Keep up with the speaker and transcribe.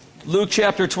Luke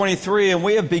chapter 23, and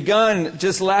we have begun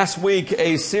just last week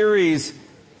a series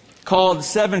called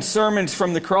 7 Sermons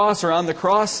from the Cross or on the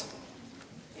Cross.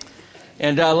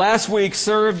 And last week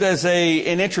served as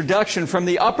an introduction from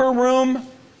the upper room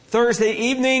Thursday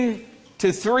evening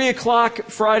to 3 o'clock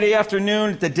Friday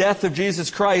afternoon, the death of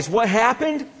Jesus Christ. What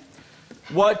happened?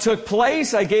 What took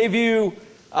place? I gave you,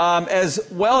 as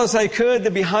well as I could,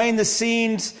 the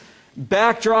behind-the-scenes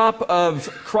backdrop of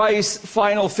Christ's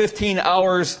final 15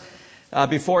 hours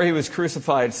before he was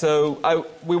crucified. So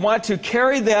we want to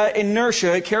carry that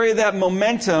inertia, carry that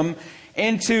momentum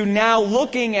into now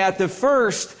looking at the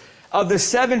first of the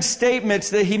 7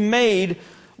 statements that he made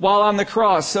while on the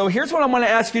cross. So here's what I'm going to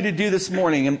ask you to do this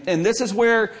morning. And this is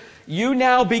where you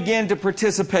now begin to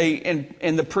participate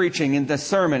in the preaching, in the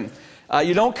sermon.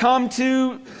 You don't come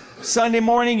to Sunday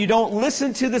morning. You don't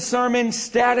listen to the sermon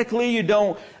statically. You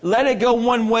don't let it go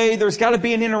one way. There's got to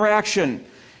be an interaction.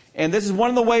 And this is one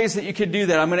of the ways that you can do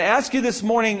that. I'm going to ask you this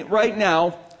morning, right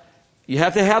now, you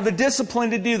have to have the discipline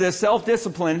to do this,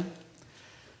 self-discipline.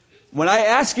 When I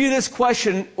ask you this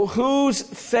question, whose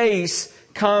face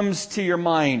comes to your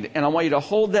mind? And I want you to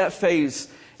hold that face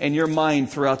in your mind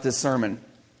throughout this sermon.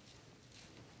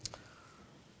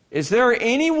 Is there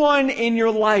anyone in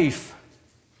your life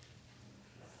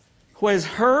who has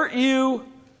hurt you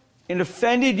and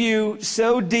offended you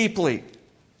so deeply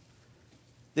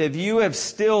that you have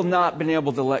still not been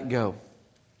able to let go?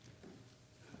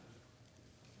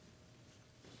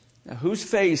 Now, whose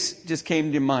face just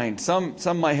came to mind? Some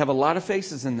might have a lot of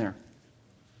faces in there.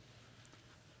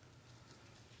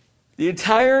 The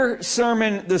entire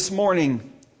sermon this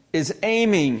morning is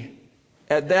aiming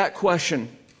at that question.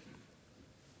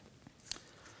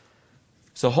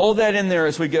 So hold that in there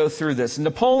as we go through this.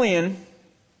 Napoleon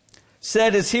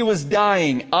said as he was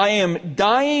dying, "I am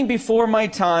dying before my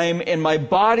time, and my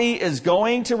body is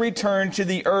going to return to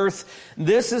the earth.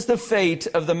 This is the fate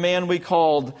of the man we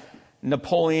called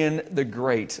Napoleon the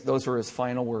Great." Those were his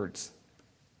final words.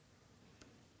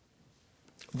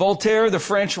 Voltaire, the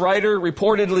French writer,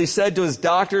 reportedly said to his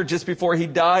doctor just before he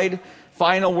died,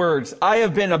 final words, "I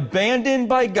have been abandoned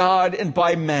by God and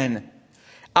by men.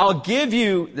 I'll give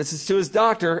you," this is to his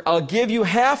doctor, "I'll give you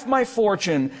half my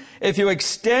fortune if you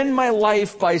extend my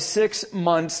life by 6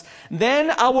 months.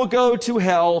 Then I will go to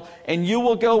hell and you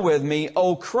will go with me.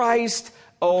 O Christ,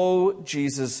 O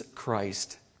Jesus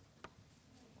Christ."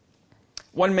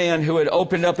 One man who had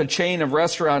opened up a chain of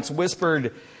restaurants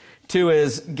whispered to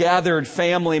his gathered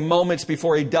family moments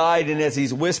before he died, and as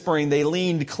he's whispering, they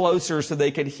leaned closer so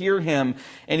they could hear him.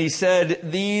 And he said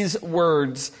these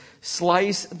words,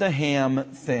 "Slice the ham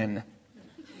thin."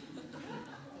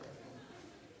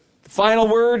 The final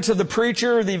words of the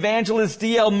preacher, the evangelist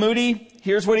D.L. Moody,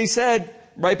 here's what he said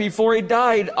right before he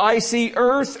died. "I see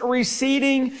earth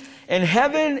receding and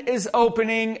heaven is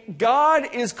opening.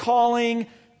 God is calling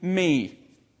me."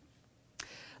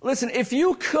 Listen, if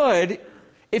you could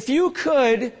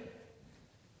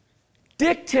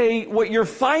dictate what your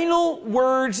final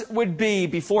words would be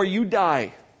before you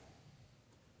die,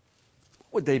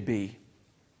 what would they be?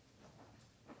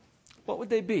 What would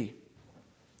they be?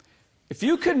 If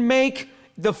you could make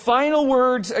the final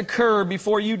words occur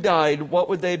before you died, what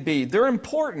would they be? They're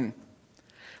important.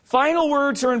 Final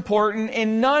words are important,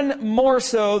 and none more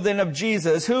so than of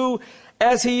Jesus, who,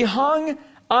 as he hung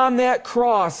on that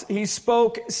cross, he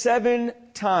spoke 7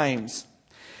 times.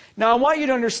 Now, I want you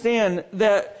to understand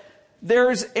that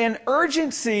there's an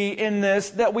urgency in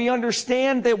this that we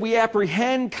understand, that we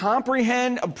apprehend,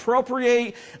 comprehend,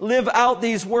 appropriate, live out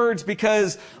these words,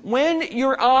 because when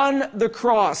you're on the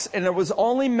cross, and it was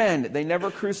only men, they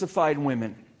never crucified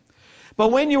women.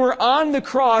 But when you were on the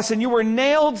cross and you were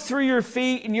nailed through your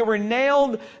feet and you were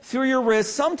nailed through your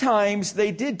wrists, sometimes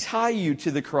they did tie you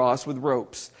to the cross with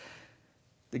ropes.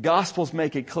 The Gospels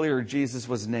make it clear Jesus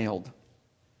was nailed.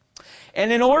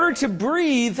 And in order to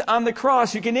breathe on the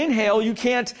cross, you can inhale, you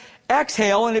can't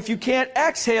exhale. And if you can't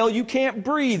exhale, you can't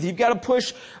breathe. You've got to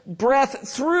push breath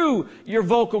through your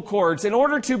vocal cords. In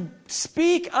order to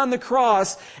speak on the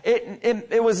cross,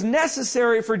 it was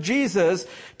necessary for Jesus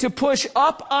to push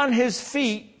up on his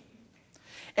feet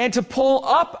and to pull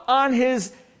up on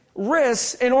his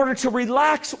wrists in order to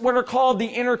relax what are called the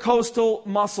intercostal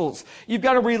muscles. You've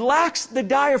got to relax the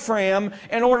diaphragm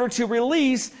in order to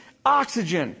release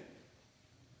oxygen.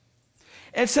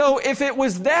 And so if it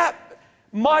was that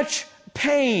much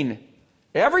pain,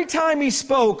 every time he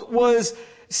spoke was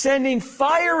sending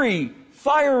fiery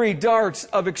fiery darts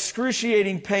of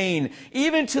excruciating pain,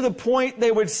 even to the point,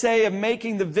 they would say, of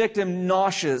making the victim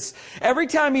nauseous. Every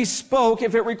time he spoke,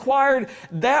 if it required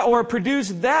that or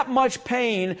produced that much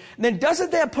pain, then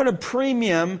doesn't that put a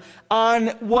premium on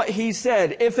what he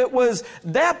said? If it was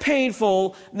that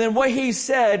painful, then what he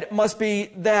said must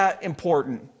be that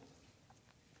important.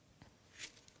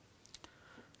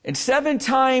 And 7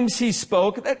 times he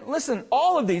spoke. Listen,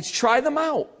 all of these, try them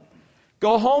out.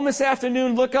 Go home this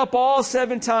afternoon, look up all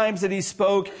 7 times that he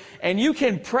spoke, and you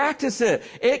can practice it.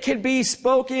 It can be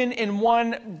spoken in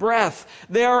one breath.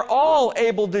 They are all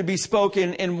able to be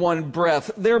spoken in one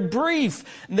breath. They're brief,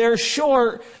 they're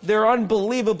short, they're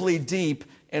unbelievably deep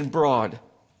and broad.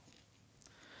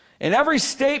 And every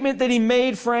statement that he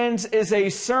made, friends, is a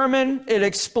sermon. It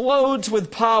explodes with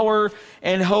power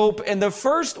and hope. And the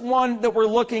first one that we're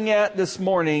looking at this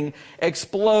morning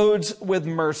explodes with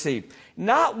mercy.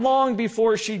 Not long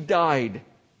before she died,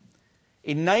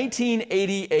 in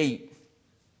 1988,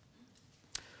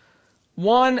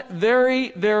 one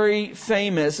very, very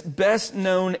famous,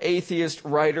 best-known atheist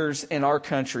writers in our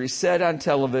country said on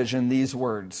television these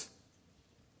words: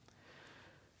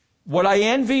 "What I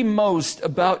envy most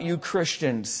about you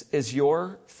Christians is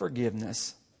your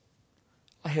forgiveness.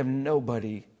 I have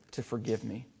nobody to forgive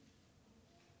me."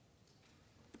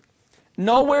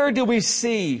 Nowhere do we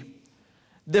see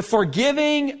the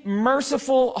forgiving,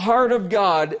 merciful heart of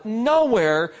God,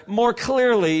 nowhere more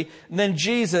clearly than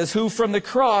Jesus, who from the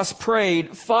cross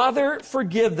prayed, "Father,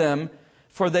 forgive them,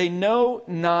 for they know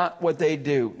not what they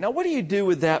do." Now, what do you do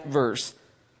with that verse?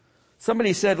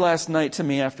 Somebody said last night to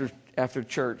me after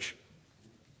church,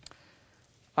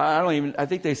 I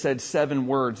think they said 7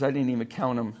 words. I didn't even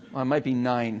count them. It might be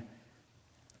 9.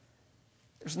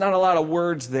 There's not a lot of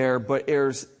words there, but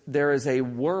there is a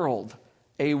world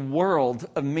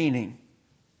of meaning.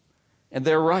 And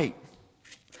they're right.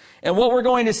 And what we're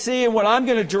going to see and what I'm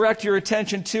going to direct your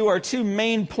attention to are 2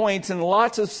 main points and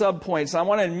lots of subpoints. I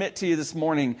want to admit to you this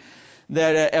morning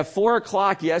that at 4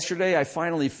 o'clock yesterday, I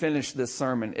finally finished this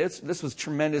sermon. This was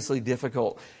tremendously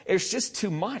difficult. It's just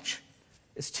too much.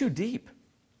 It's too deep.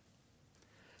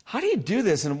 How do you do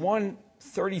this in one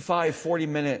 35,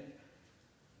 40-minute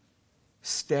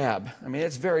stab? I mean,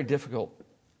 it's very difficult.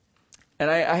 And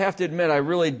I have to admit, I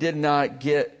really did not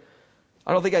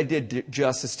I don't think I did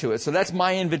justice to it. So that's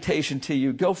my invitation to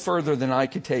you. Go further than I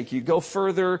could take you. Go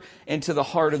further into the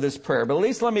heart of this prayer. But at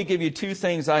least let me give you 2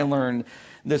 things I learned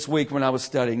this week when I was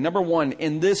studying. Number 1,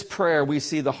 in this prayer, we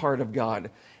see the heart of God.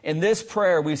 In this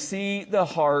prayer, we see the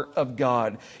heart of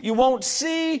God. You won't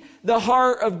see the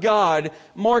heart of God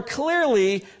more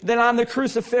clearly than on the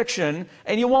crucifixion,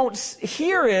 and you won't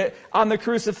hear it on the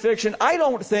crucifixion, I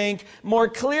don't think, more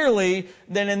clearly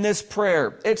than in this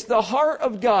prayer. It's the heart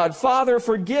of God. Father,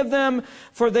 forgive them,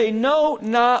 for they know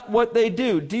not what they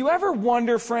do. Do you ever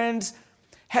wonder, friends,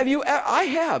 have you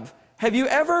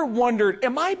ever wondered,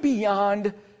 am I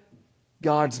beyond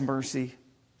God's mercy?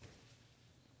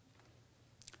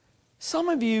 Some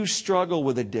of you struggle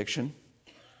with addiction.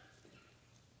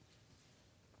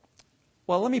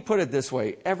 Well, let me put it this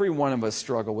way. Every one of us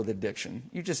struggle with addiction.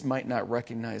 You just might not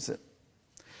recognize it.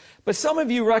 But some of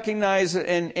you recognize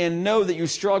and know that you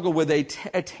struggle with a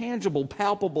tangible,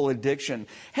 palpable addiction.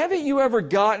 Haven't you ever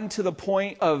gotten to the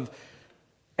point of,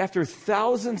 after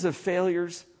thousands of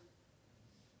failures,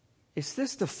 is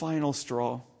this the final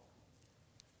straw?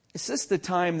 Is this the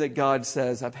time that God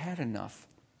says, I've had enough?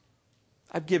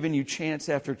 I've given you chance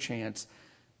after chance.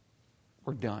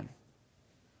 We're done.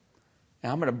 And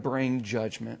I'm going to bring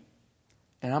judgment.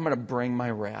 And I'm going to bring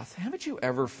my wrath. Haven't you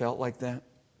ever felt like that?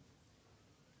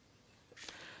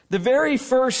 The very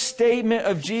first statement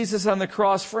of Jesus on the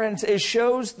cross, friends, it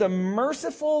shows the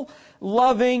merciful,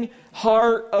 loving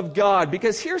heart of God.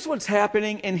 Because here's what's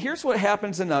happening, and here's what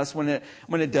happens in us when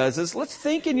it does this. Let's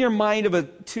think in your mind of a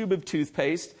tube of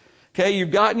toothpaste. Okay,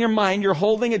 you've got in your mind, you're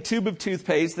holding a tube of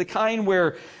toothpaste, the kind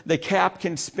where the cap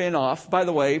can spin off. By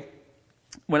the way,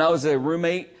 when I was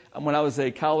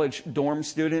a college dorm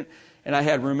student, and I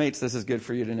had roommates, this is good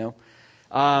for you to know,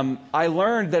 I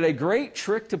learned that a great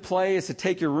trick to play is to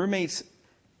take your roommate's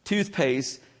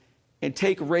toothpaste and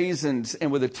take raisins and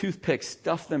with a toothpick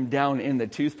stuff them down in the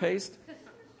toothpaste.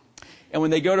 And when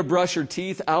they go to brush your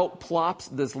teeth, out plops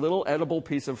this little edible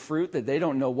piece of fruit that they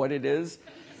don't know what it is.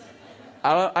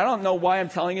 I don't know why I'm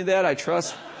telling you that.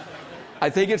 I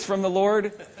think it's from the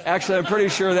Lord. Actually, I'm pretty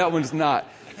sure that one's not.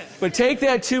 But take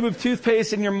that tube of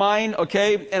toothpaste in your mind,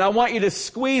 okay? And I want you to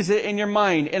squeeze it in your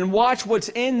mind and watch what's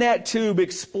in that tube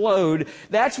explode.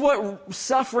 That's what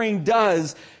suffering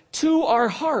does to our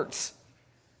hearts.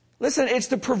 Listen, it's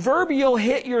the proverbial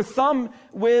hit your thumb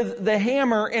with the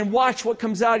hammer and watch what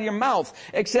comes out of your mouth.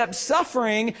 Except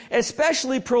suffering,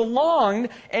 especially prolonged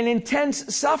and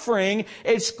intense suffering,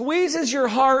 it squeezes your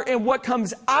heart, and what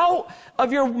comes out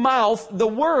of your mouth, the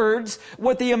words,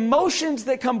 what the emotions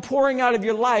that come pouring out of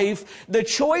your life, the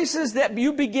choices that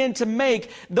you begin to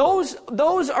make, those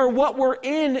are what were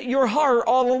in your heart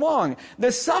all along.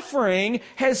 The suffering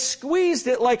has squeezed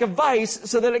it like a vice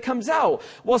so that it comes out.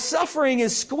 Well, suffering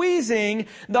is squeezing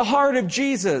the heart of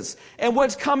Jesus. And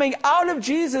what's coming out of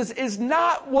Jesus is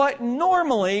not what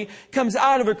normally comes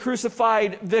out of a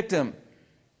crucified victim.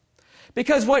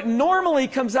 Because what normally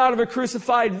comes out of a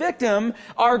crucified victim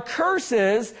are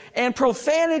curses and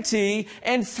profanity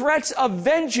and threats of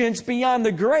vengeance beyond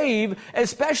the grave,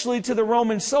 especially to the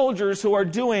Roman soldiers who are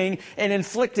doing and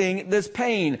inflicting this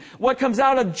pain. What comes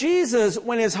out of Jesus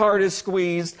when his heart is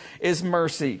squeezed is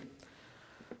mercy.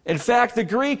 In fact, the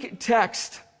Greek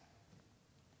text,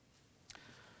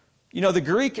 the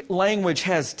Greek language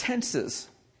has tenses.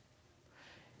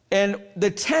 And the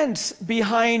tense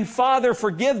behind Father,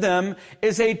 forgive them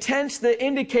is a tense that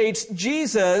indicates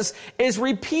Jesus is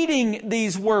repeating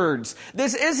these words.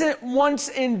 This isn't once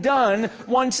and done,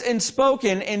 once and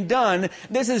spoken and done.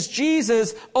 This is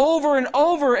Jesus over and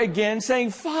over again saying,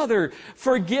 Father,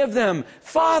 forgive them.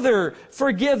 Father,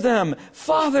 forgive them.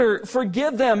 Father,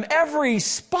 forgive them. Every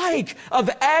spike of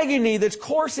agony that's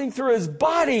coursing through his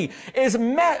body is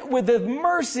met with the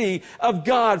mercy of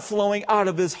God flowing out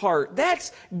of his heart.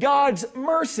 That's God's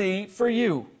mercy for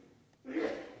you.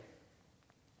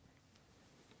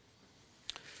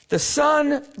 The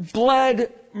Son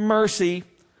bled mercy,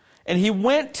 and he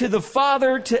went to the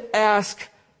Father to ask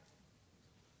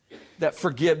that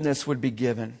forgiveness would be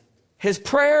given. His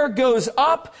prayer goes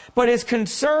up, but his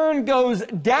concern goes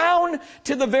down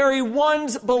to the very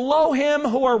ones below him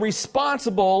who are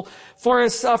responsible for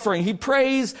his suffering. He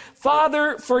prays,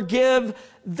 Father, forgive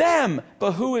them.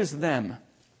 But who is them?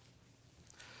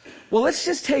 Well, let's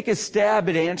just take a stab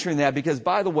at answering that because,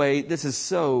 by the way, this is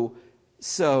so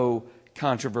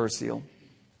controversial.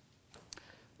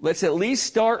 Let's at least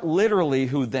start literally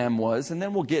who them was, and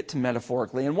then we'll get to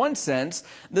metaphorically. In one sense,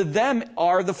 the them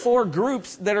are the four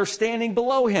groups that are standing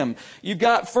below him. You've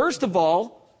got, first of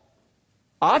all,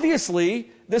 obviously,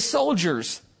 the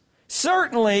soldiers.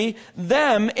 Certainly,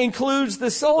 them includes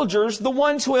the soldiers, the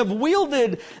ones who have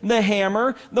wielded the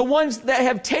hammer, the ones that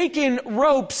have taken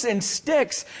ropes and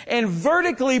sticks and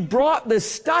vertically brought the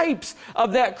stipes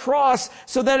of that cross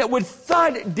so that it would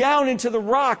thud down into the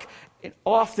rock,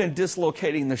 often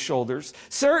dislocating the shoulders.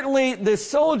 Certainly, the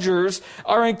soldiers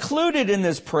are included in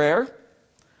this prayer.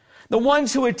 The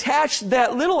ones who attached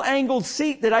that little angled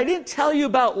seat that I didn't tell you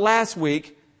about last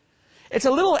week. It's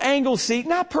a little angled seat,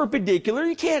 not perpendicular.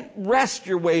 You can't rest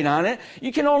your weight on it.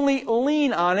 You can only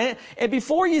lean on it. And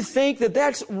before you think that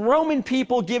that's Roman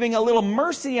people giving a little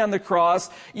mercy on the cross,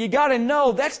 you got to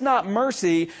know that's not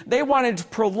mercy. They wanted to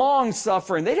prolong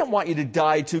suffering. They didn't want you to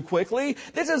die too quickly.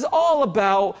 This is all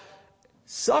about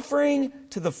suffering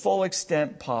to the full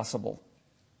extent possible.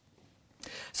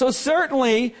 So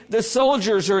certainly the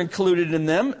soldiers are included in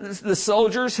them. The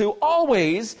soldiers who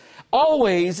always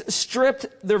stripped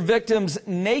their victims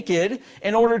naked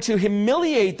in order to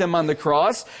humiliate them on the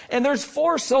cross. And there's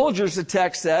four soldiers, the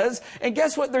text says. And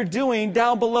guess what they're doing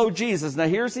down below Jesus? Now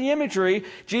here's the imagery.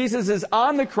 Jesus is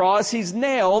on the cross. He's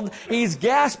nailed. He's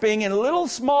gasping in little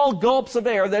small gulps of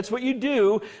air. That's what you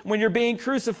do when you're being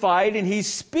crucified. And he's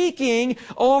speaking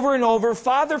over and over,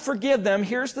 Father, forgive them.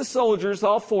 Here's the soldiers,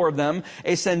 all four of them,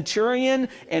 a centurion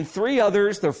and three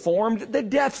others. They're formed the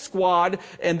death squad,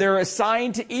 and they're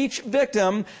assigned to each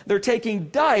victim. They're taking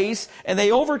dice, and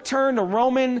they overturned a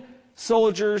Roman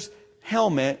soldier's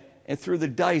helmet and threw the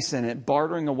dice in it,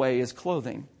 bartering away his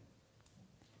clothing.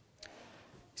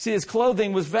 See, his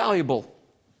clothing was valuable.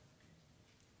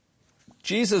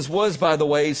 Jesus was, by the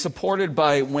way, supported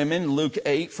by women, Luke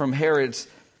 8, from Herod's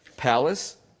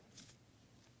palace.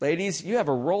 Ladies, you have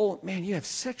a role. Man, you have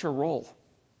such a role.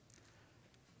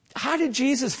 How did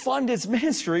Jesus fund his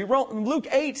ministry? Luke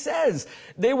 8 says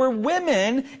they were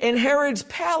women in Herod's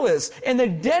palace. In the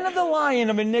den of the lion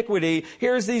of iniquity,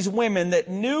 here's these women that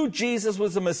knew Jesus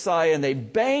was the Messiah, and they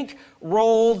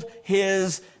bankrolled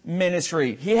his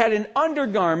ministry. He had an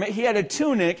undergarment. He had a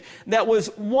tunic that was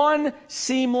one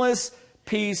seamless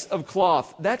piece of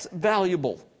cloth. That's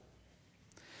valuable.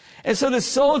 And so the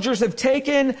soldiers have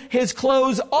taken his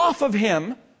clothes off of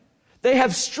him. They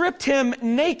have stripped him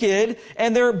naked,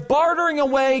 and they're bartering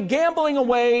away, gambling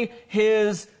away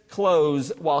his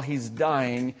clothes while he's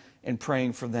dying and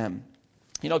praying for them.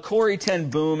 You know, Corrie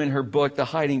ten Boom, in her book, The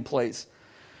Hiding Place,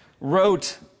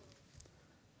 wrote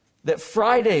that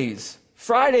Fridays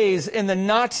Fridays in the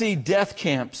Nazi death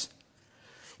camps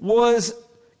was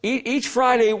each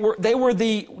Friday, they were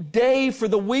the day for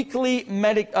the weekly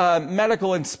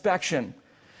medical inspection.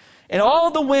 And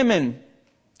all the women,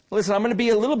 listen, I'm going to be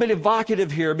a little bit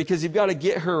evocative here because you've got to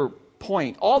get her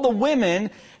point. All the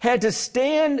women had to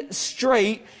stand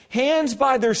straight, hands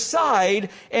by their side,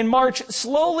 and march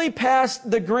slowly past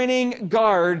the grinning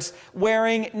guards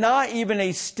wearing not even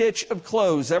a stitch of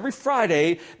clothes. Every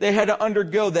Friday, they had to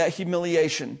undergo that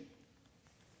humiliation.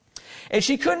 And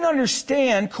she couldn't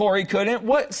understand, Corrie couldn't,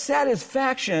 what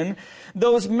satisfaction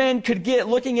those men could get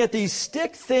looking at these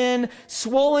stick-thin,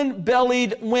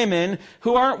 swollen-bellied women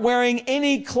who aren't wearing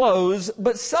any clothes.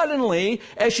 But suddenly,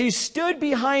 as she stood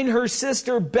behind her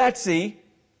sister Betsy,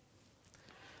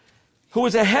 who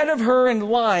was ahead of her in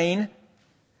line,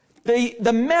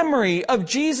 the memory of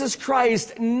Jesus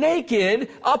Christ naked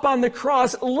up on the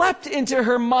cross leapt into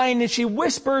her mind, and she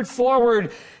whispered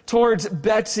forward towards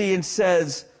Betsy and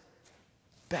says,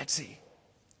 "Betsy,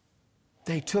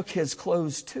 they took his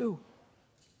clothes too."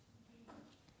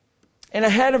 And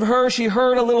ahead of her, she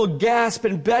heard a little gasp,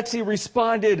 and Betsy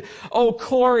responded, "Oh,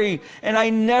 Corrie, and I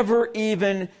never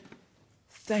even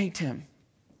thanked him."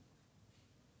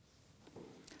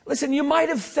 Listen, you might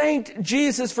have thanked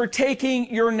Jesus for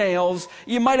taking your nails.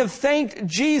 You might have thanked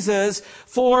Jesus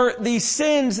for the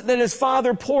sins that his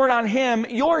Father poured on him,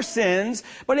 your sins.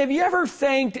 But have you ever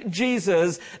thanked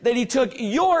Jesus that he took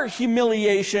your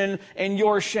humiliation and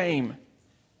your shame?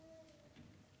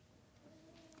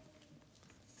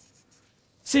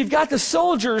 So you've got the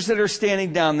soldiers that are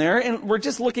standing down there, and we're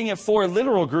just looking at 4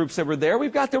 literal groups that were there.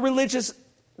 We've got the religious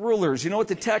rulers. You know what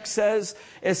the text says?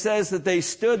 It says that they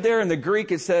stood there. In the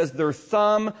Greek, it says their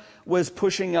thumb was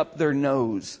pushing up their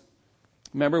nose.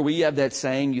 Remember, we have that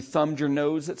saying, you thumbed your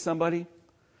nose at somebody?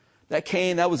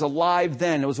 That was alive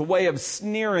then. It was a way of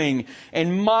sneering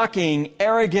and mocking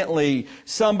arrogantly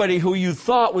somebody who you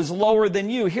thought was lower than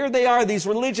you. Here they are, these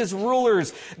religious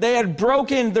rulers. They had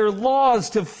broken their laws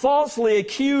to falsely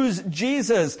accuse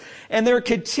Jesus, and they're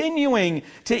continuing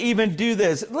to even do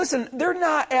this. Listen, they're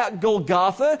not at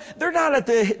Golgotha. They're not at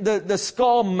the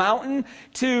Skull Mountain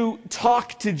to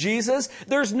talk to Jesus.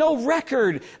 There's no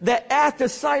record that at the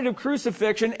site of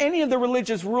crucifixion, any of the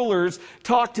religious rulers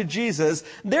talked to Jesus.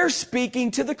 They're speaking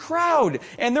to the crowd,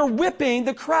 and they're whipping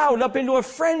the crowd up into a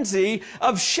frenzy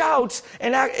of shouts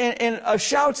and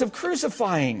shouts of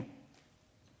crucifying.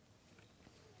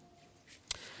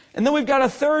 And then we've got a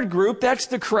third group, that's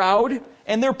the crowd,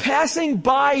 and they're passing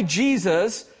by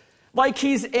Jesus like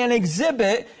he's an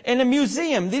exhibit in a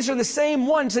museum. These are the same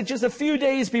ones that just a few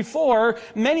days before,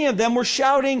 many of them were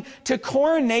shouting to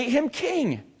coronate him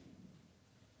king.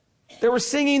 They were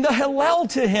singing the Hallel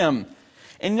to him.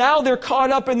 And now they're caught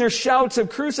up in their shouts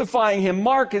of crucifying him.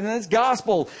 Mark, in his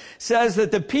gospel, says that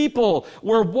the people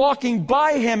were walking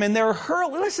by him and they're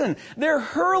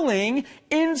hurling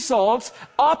insults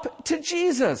up to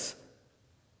Jesus.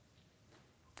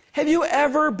 Have you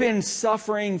ever been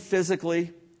suffering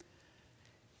physically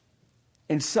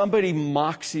and somebody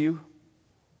mocks you?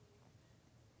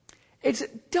 It's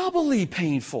doubly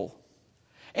painful.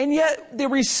 And yet the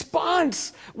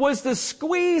response was the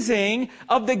squeezing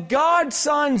of the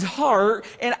God-Son's heart,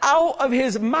 and out of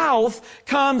his mouth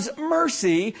comes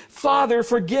mercy. "Father,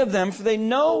 forgive them, for they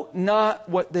know not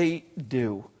what they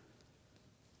do."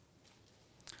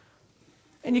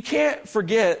 And you can't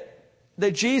forget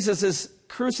that Jesus is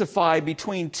crucified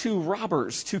between 2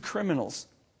 robbers, 2 criminals.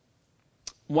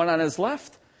 One on his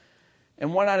left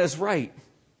and one on his right.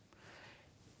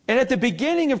 And at the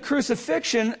beginning of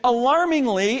crucifixion,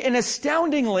 alarmingly and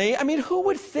astoundingly, who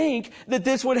would think that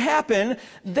this would happen?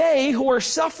 They who are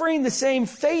suffering the same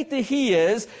fate that he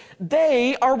is,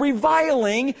 they are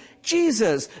reviling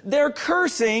Jesus. They're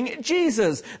cursing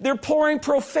Jesus. They're pouring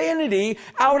profanity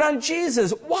out on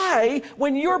Jesus. Why,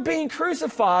 when you're being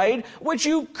crucified, would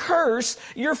you curse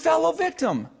your fellow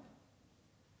victim?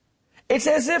 It's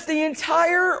as if the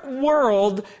entire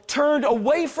world turned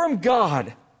away from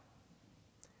God.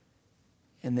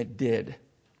 And it did.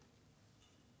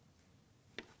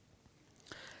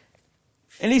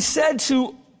 And he said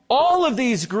to all of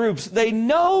these groups, they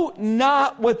know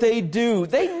not what they do.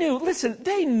 They knew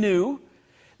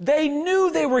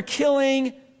they were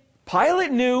killing.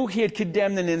 Pilate knew he had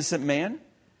condemned an innocent man.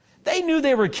 They knew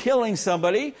they were killing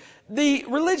somebody. The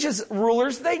religious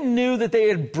rulers, they knew that they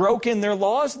had broken their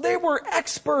laws. They were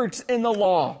experts in the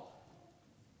law.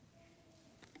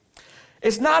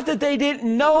 It's not that they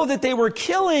didn't know that they were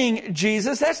killing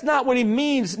Jesus. That's not what he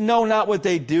means, know not what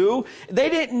they do. They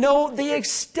didn't know the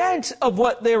extent of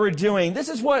what they were doing. This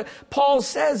is what Paul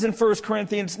says in 1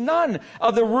 Corinthians. None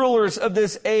of the rulers of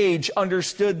this age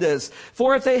understood this.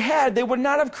 For if they had, they would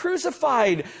not have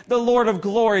crucified the Lord of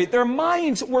glory. Their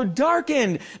minds were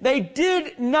darkened. They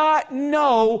did not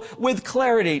know with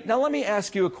clarity. Now let me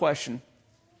ask you a question.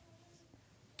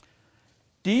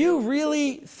 Do you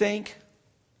really think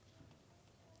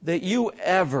that you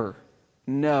ever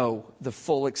know the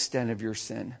full extent of your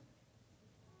sin?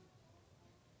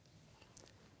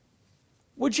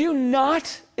 Would you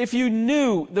not, if you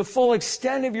knew the full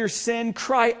extent of your sin,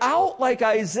 cry out like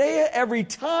Isaiah every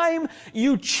time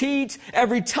you cheat,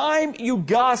 every time you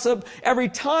gossip, every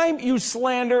time you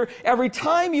slander, every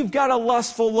time you've got a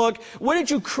lustful look? Wouldn't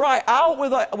you cry out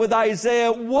with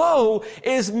Isaiah, woe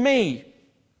is me?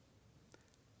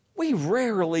 We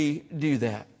rarely do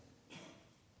that.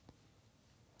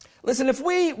 Listen, if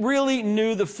we really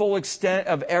knew the full extent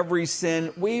of every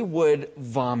sin, we would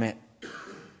vomit.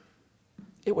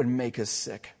 It would make us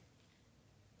sick.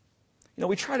 You know,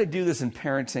 we try to do this in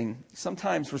parenting.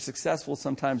 Sometimes we're successful,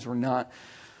 sometimes we're not.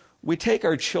 We take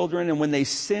our children, and when they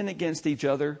sin against each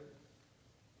other,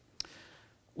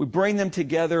 we bring them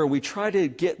together, and we try to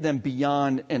get them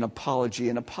beyond an apology.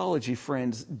 An apology,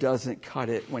 friends, doesn't cut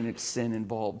it when it's sin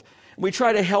involved. We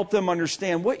try to help them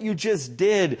understand what you just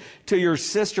did to your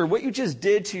sister, what you just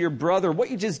did to your brother, what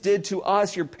you just did to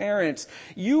us, your parents.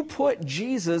 You put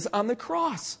Jesus on the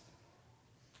cross.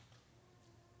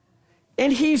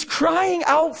 And he's crying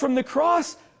out from the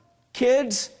cross,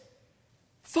 kids,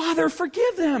 Father,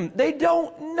 forgive them. They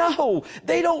don't know.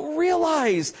 They don't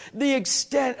realize the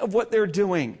extent of what they're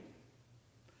doing.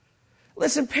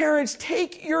 Listen, parents,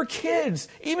 take your kids,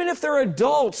 even if they're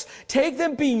adults, take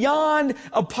them beyond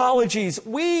apologies.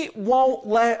 We won't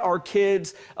let our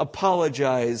kids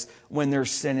apologize when there's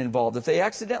sin involved. If they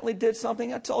accidentally did something,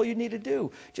 that's all you need to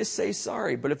do. Just say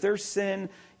sorry. But if there's sin,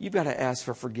 you've got to ask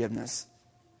for forgiveness.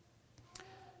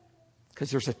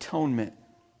 Because there's atonement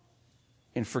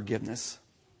in forgiveness.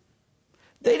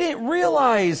 They didn't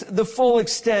realize the full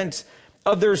extent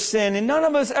of their sin, and none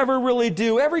of us ever really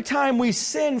do. Every time we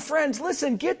sin, friends,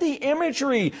 listen, get the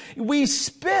imagery. We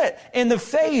spit in the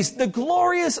face, the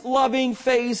glorious, loving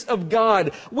face of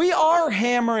God. We are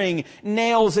hammering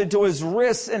nails into his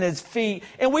wrists and his feet,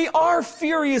 and we are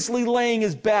furiously laying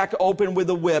his back open with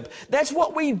a whip. That's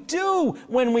what we do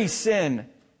when we sin.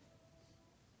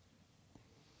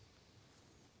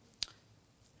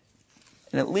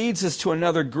 And it leads us to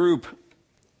another group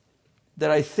that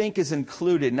I think is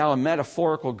included, now a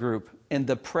metaphorical group, in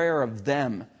the prayer of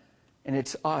them. And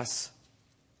it's us.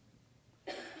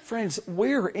 Friends,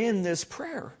 we're in this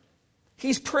prayer.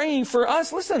 He's praying for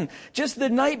us. Listen, just the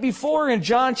night before in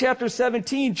John chapter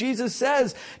 17, Jesus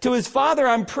says to his Father,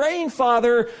 I'm praying,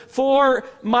 Father, for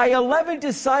my 11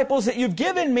 disciples that you've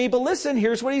given me. But listen,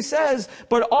 here's what he says,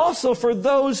 but also for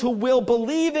those who will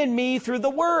believe in me through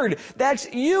the word.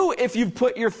 That's you if you've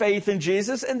put your faith in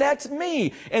Jesus, and that's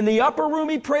me. In the upper room,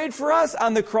 he prayed for us.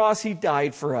 On the cross, he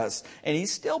died for us. And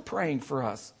he's still praying for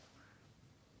us.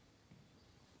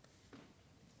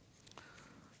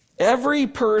 Every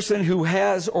person who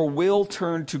has or will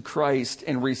turn to Christ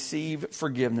and receive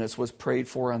forgiveness was prayed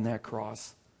for on that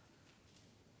cross.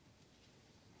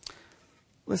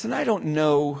 Listen, I don't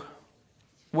know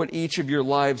what each of your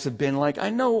lives have been like.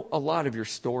 I know a lot of your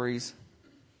stories.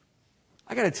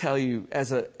 I got to tell you,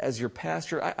 as your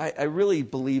pastor, I really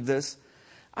believe this.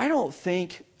 I don't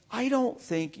think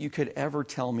you could ever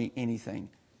tell me anything.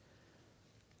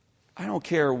 I don't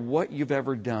care what you've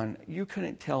ever done. You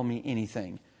couldn't tell me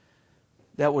anything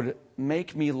that would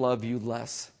make me love you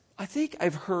less. I think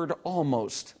I've heard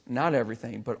almost, not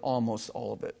everything, but almost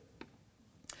all of it.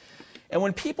 And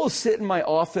when people sit in my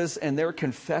office and they're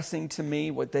confessing to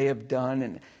me what they have done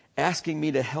and asking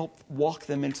me to help walk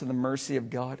them into the mercy of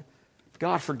God,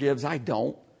 God forgives, I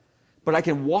don't. But I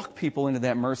can walk people into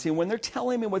that mercy. And when they're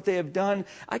telling me what they have done,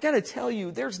 I got to tell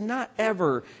you, there's not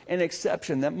ever an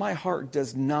exception that my heart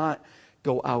does not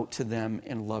go out to them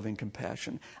in loving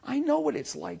compassion. I know what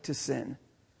it's like to sin.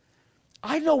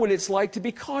 I know what it's like to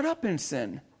be caught up in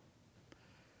sin.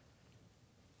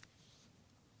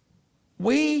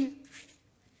 We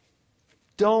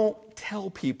don't tell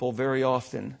people very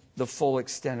often the full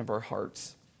extent of our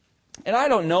hearts. And I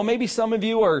don't know, maybe some of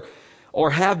you are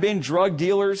or have been drug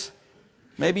dealers.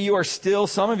 Maybe you are still,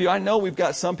 some of you, I know we've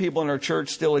got some people in our church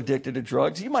still addicted to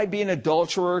drugs. You might be an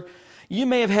adulterer. You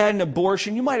may have had an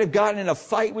abortion. You might have gotten in a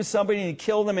fight with somebody and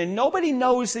killed them, and nobody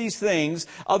knows these things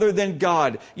other than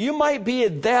God. You might be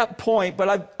at that point,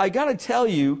 but I got to tell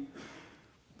you,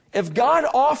 If God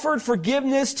offered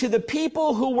forgiveness to the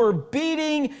people who were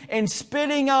beating and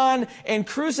spitting on and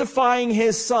crucifying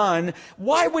His Son,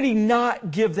 why would He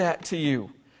not give that to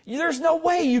you? There's no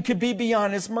way you could be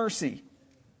beyond His mercy.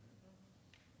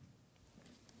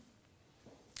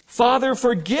 Father,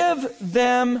 forgive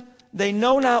them. They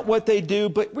know not what they do,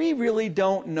 but we really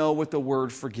don't know what the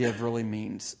word forgive really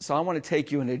means. So I want to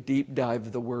take you in a deep dive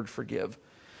of the word forgive.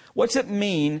 What's it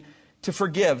mean to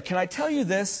forgive? Can I tell you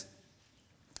this?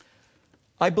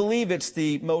 I believe it's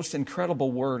the most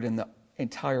incredible word in the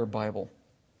entire Bible.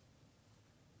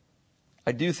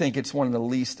 I do think it's one of the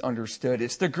least understood.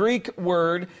 It's the Greek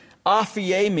word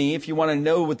aphiemi, if you want to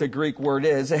know what the Greek word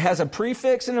is. It has a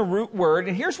prefix and a root word.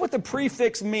 And here's what the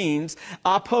prefix means.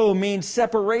 Apo means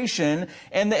separation.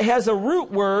 And it has a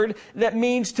root word that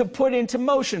means to put into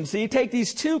motion. So you take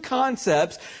these two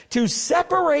concepts, to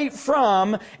separate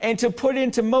from and to put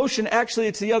into motion. Actually,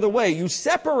 it's the other way. You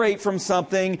separate from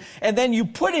something and then you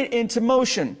put it into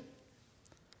motion.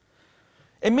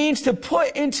 It means to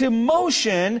put into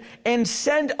motion and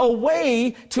send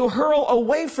away, to hurl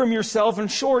away from yourself. In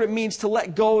short, it means to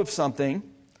let go of something.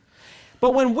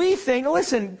 But when we think,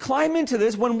 listen, climb into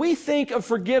this, when we think of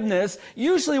forgiveness,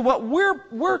 usually what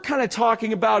we're kind of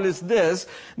talking about is this,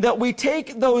 that we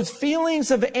take those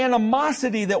feelings of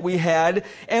animosity that we had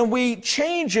and we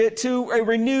change it to a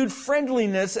renewed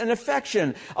friendliness and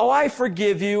affection. Oh, I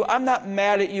forgive you. I'm not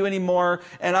mad at you anymore,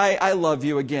 and I love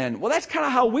you again. Well, that's kind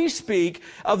of how we speak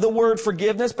of the word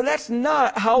forgiveness, but that's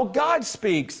not how God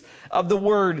speaks of the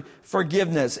word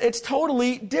forgiveness. It's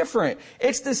totally different.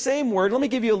 It's the same word. Let me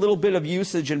give you a little bit of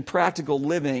usage in practical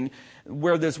living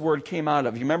where this word came out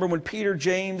of. You remember when Peter,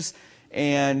 James,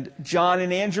 and John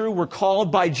and Andrew were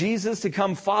called by Jesus to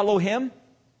come follow Him?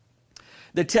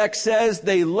 The text says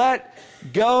they let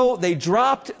go, they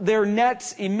dropped their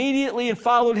nets immediately and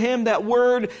followed Him. That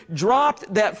word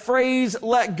dropped, that phrase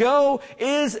let go,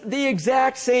 is the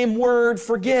exact same word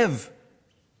forgive.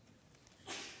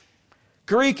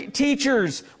 Greek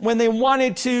teachers, when they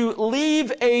wanted to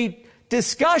leave a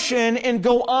discussion and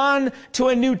go on to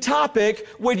a new topic,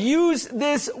 would use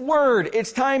this word.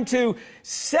 It's time to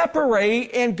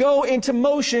separate and go into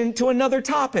motion to another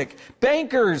topic.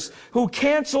 Bankers who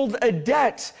canceled a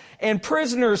debt and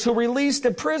prisoners who released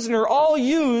a prisoner all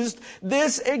used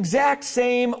this exact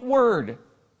same word.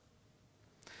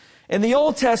 In the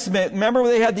Old Testament, remember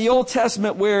they had the Old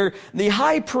Testament where the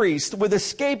high priest with a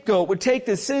scapegoat would take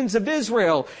the sins of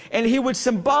Israel and he would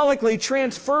symbolically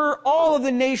transfer all of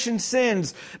the nation's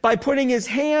sins by putting his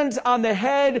hands on the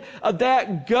head of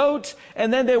that goat,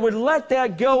 and then they would let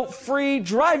that goat free,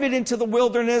 drive it into the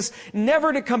wilderness,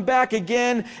 never to come back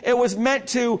again. It was meant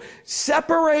to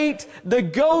separate the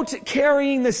goat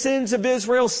carrying the sins of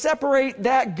Israel, separate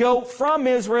that goat from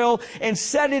Israel, and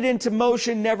set it into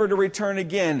motion, never to return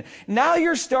again. Now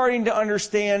you're starting to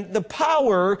understand the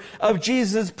power of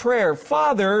Jesus' prayer.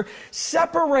 Father,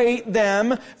 separate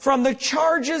them from the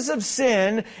charges of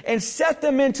sin and set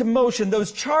them into motion,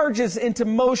 those charges into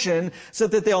motion, so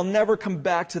that they'll never come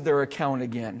back to their account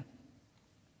again.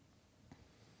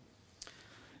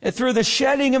 And through the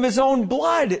shedding of His own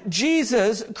blood,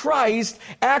 Jesus Christ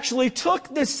actually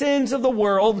took the sins of the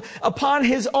world upon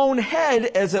His own head,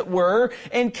 as it were,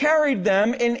 and carried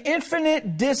them an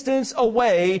infinite distance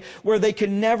away where they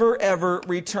could never, ever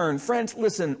return. Friends,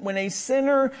 listen, when a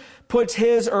sinner puts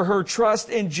his or her trust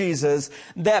in Jesus,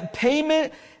 that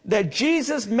payment that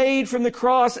Jesus made from the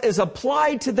cross is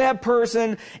applied to that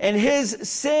person, and his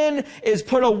sin is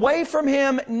put away from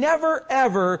him, never,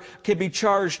 ever can be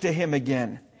charged to him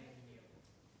again.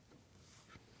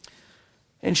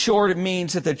 In short, it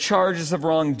means that the charges of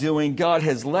wrongdoing, God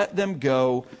has let them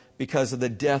go because of the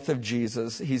death of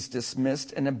Jesus. He's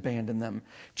dismissed and abandoned them.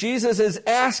 Jesus is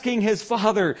asking His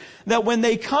Father that when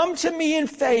they come to me in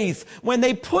faith, when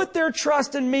they put their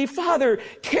trust in me, Father,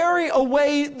 carry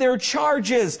away their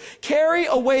charges, carry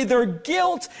away their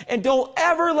guilt, and don't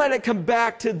ever let it come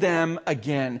back to them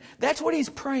again. That's what He's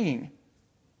praying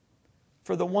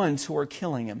for the ones who are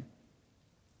killing Him.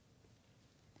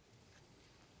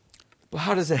 But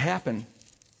how does it happen?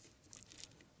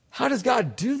 How does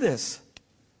God do this?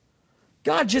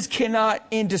 God just cannot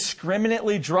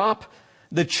indiscriminately drop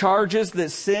the charges that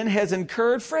sin has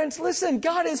incurred. Friends, listen,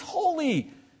 God is holy.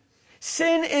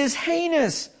 Sin is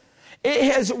heinous.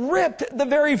 It has ripped the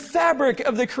very fabric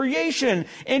of the creation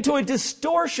into a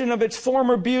distortion of its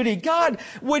former beauty. God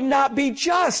would not be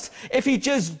just if He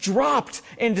just dropped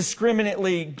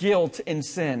indiscriminately guilt and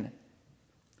sin.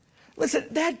 Listen,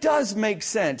 that does make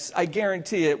sense, I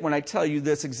guarantee it, when I tell you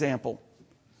this example.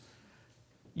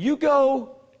 You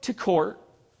go to court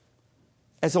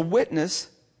as a witness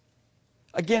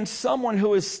against someone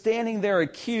who is standing there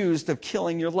accused of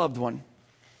killing your loved one.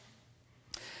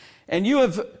 And you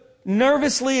have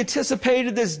nervously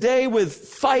anticipated this day with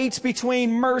fights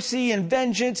between mercy and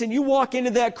vengeance, and you walk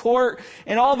into that court,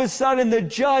 and all of a sudden the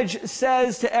judge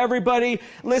says to everybody,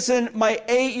 listen, my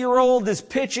 8-year-old is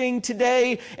pitching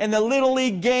today in the Little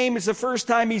League game. It's the first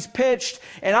time he's pitched,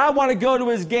 and I want to go to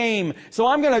his game. So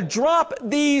I'm going to drop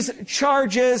these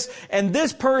charges, and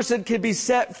this person could be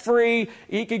set free.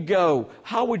 He could go.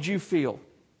 How would you feel?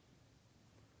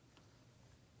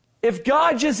 If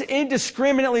God just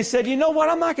indiscriminately said, you know what,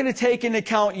 I'm not going to take into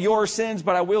account your sins,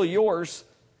 but I will yours.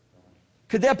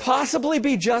 Could that possibly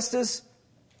be justice?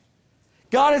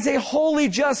 God is a holy,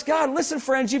 just God. Listen,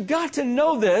 friends, you've got to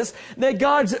know this, that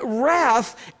God's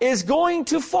wrath is going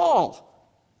to fall.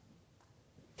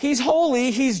 He's holy,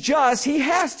 He's just, He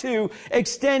has to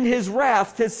extend His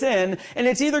wrath to sin, and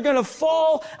it's either going to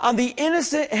fall on the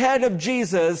innocent head of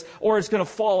Jesus, or it's going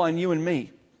to fall on you and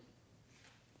me.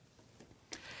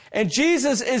 And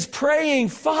Jesus is praying,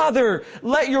 Father,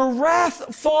 let your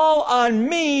wrath fall on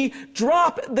me,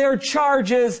 drop their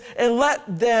charges, and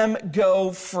let them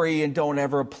go free, and don't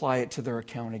ever apply it to their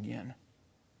account again.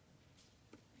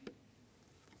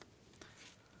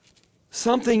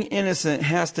 Something innocent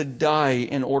has to die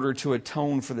in order to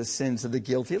atone for the sins of the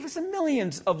guilty. Listen,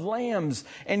 millions of lambs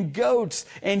and goats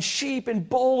and sheep and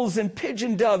bulls and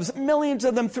pigeon doves, millions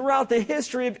of them throughout the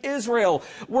history of Israel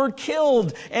were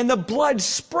killed and the blood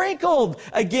sprinkled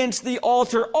against the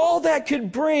altar. All that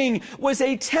could bring was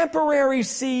a temporary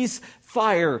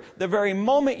ceasefire. The very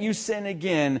moment you sin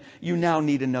again, you now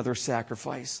need another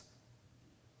sacrifice.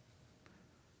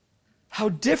 How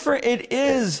different it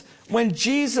is when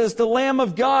Jesus, the Lamb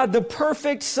of God, the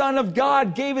perfect Son of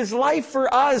God, gave His life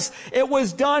for us. It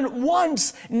was done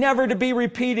once, never to be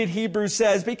repeated, Hebrews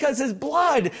says, because His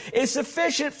blood is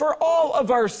sufficient for all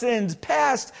of our sins,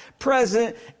 past,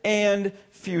 present, and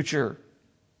future.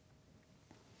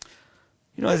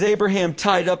 You know, as Abraham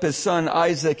tied up his son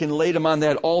Isaac and laid him on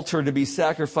that altar to be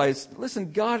sacrificed,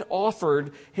 listen, God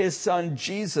offered His Son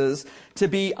Jesus to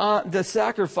be the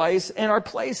sacrifice in our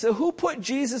place. So who put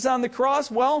Jesus on the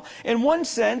cross? Well, in one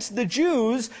sense, the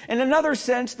Jews. In another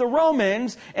sense, the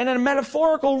Romans. And in a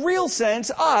metaphorical, real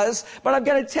sense, us. But I've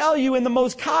got to tell you, in the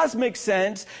most cosmic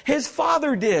sense, His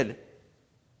Father did.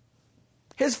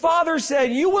 His Father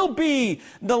said, you will be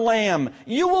the lamb.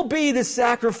 You will be the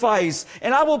sacrifice.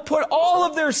 And I will put all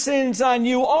of their sins on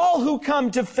you, all who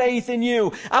come to faith in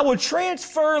you. I will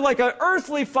transfer like an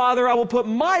earthly father. I will put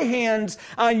my hands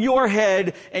on your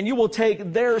head, and you will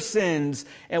take their sins,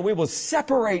 and we will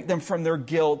separate them from their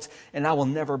guilt, and I will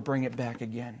never bring it back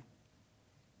again.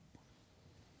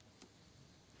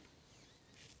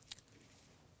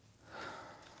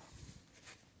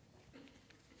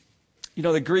 You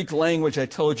know, the Greek language, I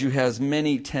told you, has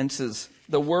many tenses.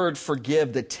 The word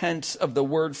forgive, the tense of the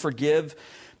word forgive,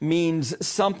 means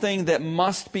something that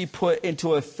must be put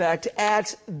into effect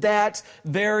at that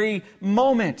very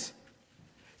moment.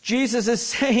 Jesus is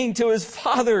saying to His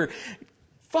Father,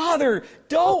 Father,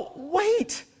 don't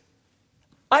wait.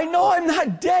 I know I'm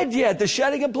not dead yet. The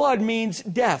shedding of blood means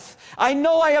death. I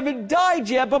know I haven't died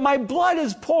yet, but my blood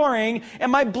is pouring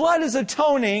and my blood is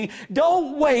atoning.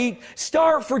 Don't wait.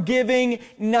 Start forgiving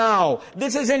now.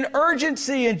 This is an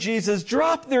urgency in Jesus.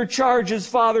 Drop their charges,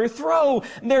 Father. Throw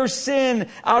their sin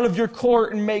out of your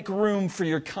court and make room for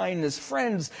your kindness.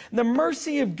 Friends, the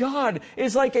mercy of God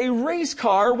is like a race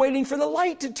car waiting for the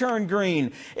light to turn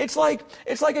green. It's like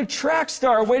a track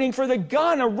star waiting for the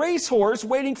gun, a racehorse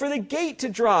waiting for the gate to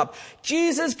drop.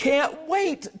 Jesus can't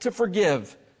wait to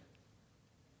forgive.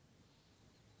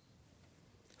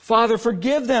 Father,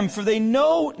 forgive them, for they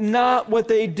know not what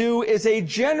they do, is a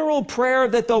general prayer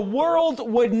that the world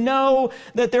would know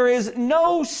that there is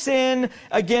no sin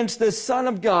against the Son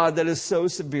of God that is so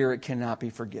severe it cannot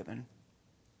be forgiven.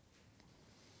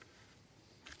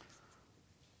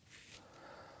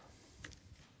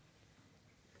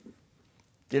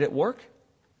 Did it work?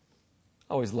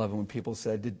 I always love it when people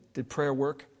say, did prayer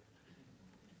work?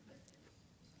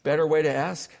 Better way to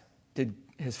ask, did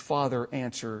His Father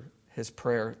answer His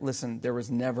prayer? Listen, there was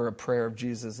never a prayer of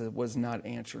Jesus that was not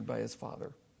answered by His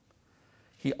Father.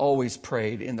 He always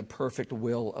prayed in the perfect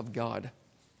will of God.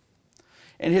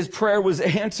 and his prayer was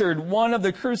answered. One of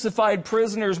the crucified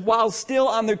prisoners, while still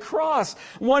on the cross,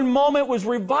 one moment was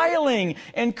reviling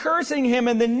and cursing him,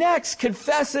 and the next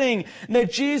confessing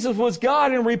that Jesus was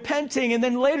God and repenting. And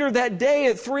then later that day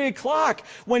at 3:00,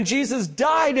 when Jesus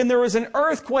died and there was an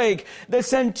earthquake, the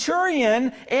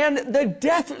centurion and the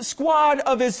death squad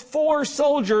of his 4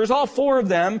 soldiers, all 4 of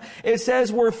them, it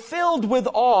says, were filled with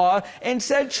awe and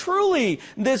said, truly,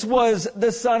 this was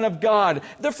the Son of God.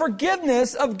 The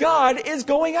forgiveness of God is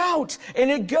going out, and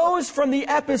it goes from the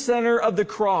epicenter of the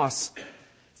cross.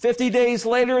 50 days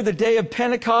later, the day of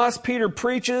Pentecost, Peter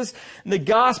preaches the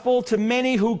gospel to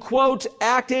many who, quote,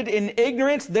 acted in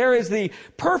ignorance. There is the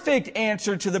perfect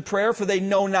answer to the prayer, for they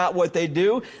know not what they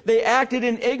do. They acted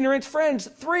in ignorance. Friends,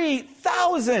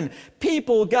 3,000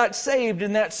 people got saved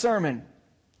in that sermon.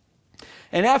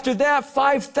 And after that,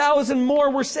 5,000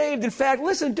 more were saved. In fact,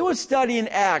 listen, do a study in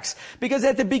Acts, because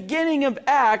at the beginning of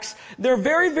Acts, they're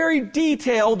very, very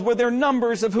detailed with their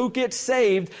numbers of who gets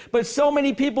saved. But so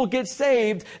many people get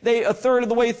saved, a third of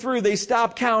the way through, they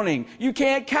stop counting. You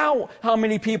can't count how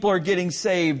many people are getting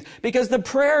saved, because the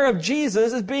prayer of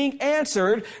Jesus is being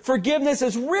answered. Forgiveness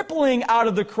is rippling out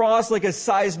of the cross like a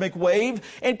seismic wave,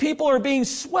 and people are being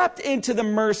swept into the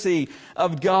mercy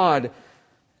of God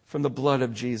from the blood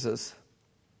of Jesus.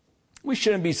 We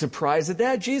shouldn't be surprised at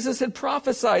that. Jesus had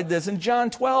prophesied this in John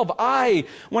 12. I,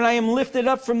 when I am lifted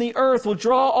up from the earth, will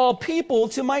draw all people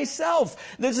to myself.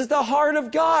 This is the heart of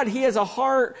God. He has a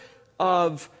heart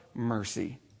of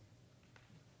mercy.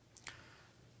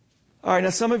 All right, now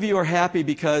some of you are happy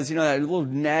because, that little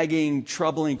nagging,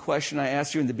 troubling question I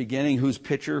asked you in the beginning, whose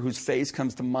face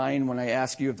comes to mind when I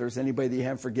ask you if there's anybody that you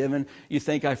haven't forgiven. You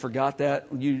think I forgot that?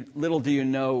 Little do you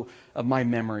know of my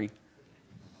memory.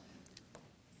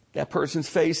 That person's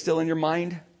face still in your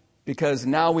mind? Because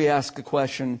now we ask a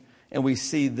question and we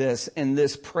see this. In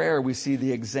this prayer, we see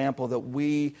the example that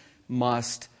we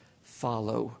must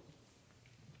follow.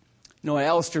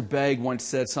 Alistair Begg once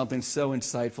said something so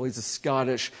insightful. He's a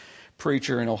Scottish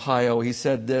preacher in Ohio. He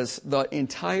said this: the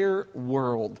entire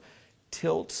world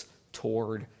tilts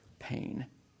toward pain.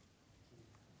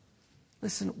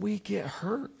 Listen, we get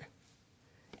hurt.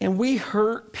 And we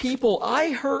hurt people.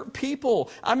 I hurt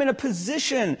people. I'm in a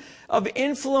position of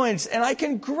influence, and I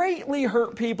can greatly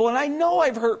hurt people. And I know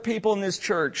I've hurt people in this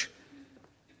church.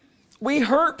 We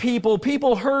hurt people.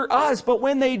 People hurt us. But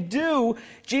when they do,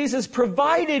 Jesus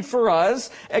provided for us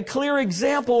a clear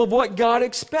example of what God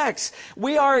expects.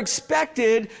 We are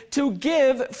expected to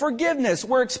give forgiveness.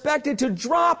 We're expected to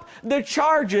drop the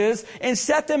charges and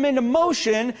set them into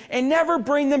motion and never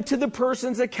bring them to the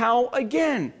person's account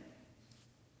again.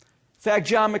 In fact,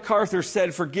 John MacArthur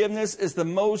said, forgiveness is the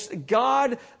most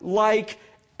God-like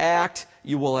act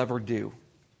you will ever do.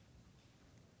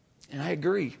 And I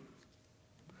agree.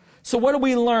 So what do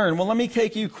we learn? Well, let me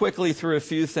take you quickly through a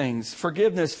few things.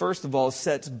 Forgiveness, first of all,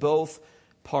 sets both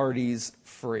parties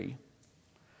free.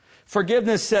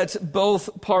 Forgiveness sets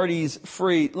both parties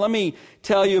free. Let me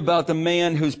tell you about the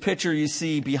man whose picture you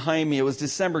see behind me. It was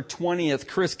December 20th.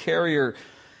 Chris Carrier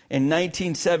in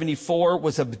 1974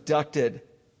 was abducted.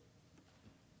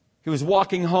 He was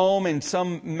walking home and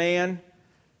some man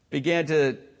began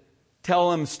to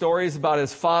tell him stories about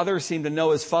his father, seemed to know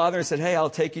his father, and said, hey,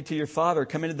 I'll take you to your father.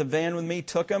 Come into the van with me.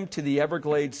 Took him to the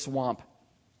Everglades swamp.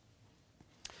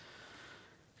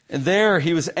 And there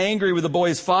he was angry with the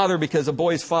boy's father because the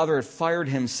boy's father had fired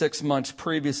him 6 months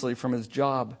previously from his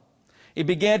job. He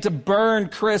began to burn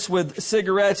Chris with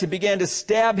cigarettes. He began to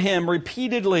stab him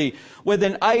repeatedly with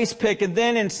an ice pick. And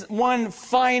then in one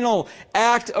final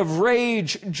act of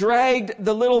rage, dragged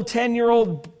the little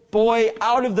 10-year-old boy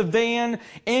out of the van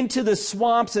into the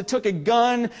swamps and took a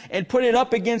gun and put it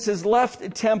up against his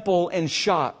left temple and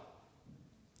shot.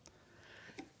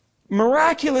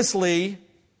 Miraculously,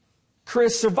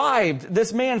 Chris survived.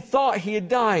 This man thought he had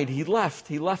died. He left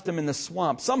him in the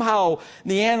swamp. Somehow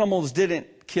the animals didn't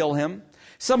kill him.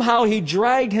 Somehow he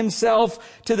dragged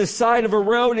himself to the side of a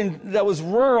road that was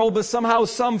rural, but somehow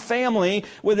some family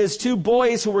with his 2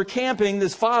 boys who were camping,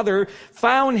 this father,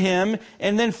 found him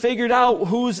and then figured out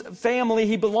whose family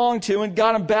he belonged to and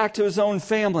got him back to his own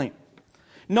family.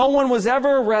 No one was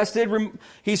ever arrested.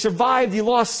 He survived. He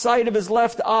lost sight of his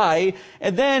left eye.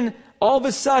 And then all of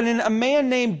a sudden, a man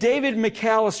named David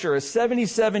McAllister, a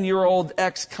 77-year-old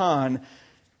ex-con,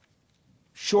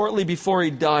 shortly before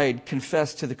he died,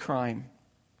 confessed to the crime.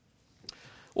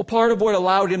 Well, part of what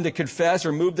allowed him to confess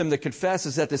or moved him to confess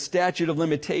is that the statute of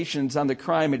limitations on the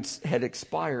crime had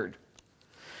expired.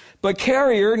 But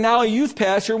Carrier, now a youth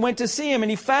pastor, went to see him, and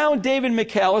he found David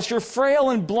McAllister, frail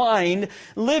and blind,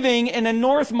 living in a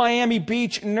North Miami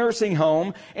Beach nursing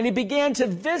home, and he began to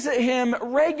visit him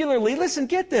regularly. Listen,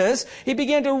 get this. He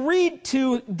began to read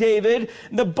to David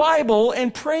the Bible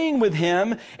and praying with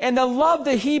him, and the love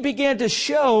that he began to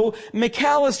show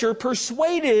McAllister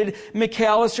persuaded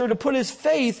McAllister to put his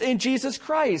faith in Jesus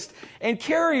Christ. And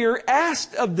Carrier,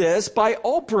 asked of this by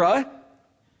Oprah,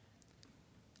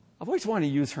 I've always wanted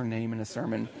to use her name in a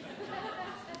sermon,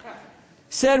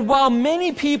 said, while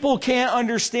many people can't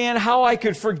understand how I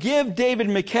could forgive David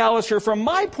McAllister, from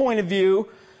my point of view,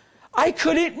 I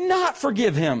couldn't not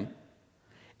forgive him.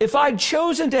 If I'd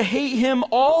chosen to hate him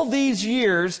all these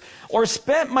years or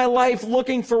spent my life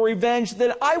looking for revenge,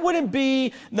 then I wouldn't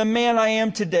be the man I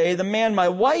am today, the man my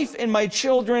wife and my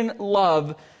children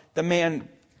love, the man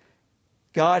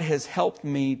God has helped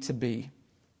me to be.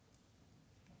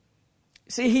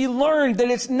 See, he learned that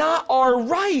it's not our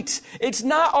right, it's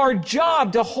not our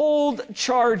job to hold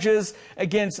charges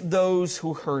against those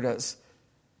who hurt us.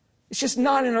 It's just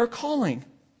not in our calling.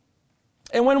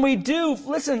 And when we do,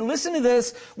 listen to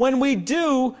this, when we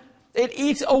do, it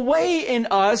eats away in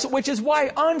us, which is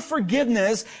why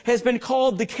unforgiveness has been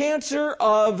called the cancer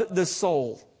of the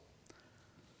soul.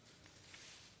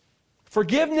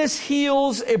 Forgiveness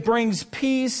heals, it brings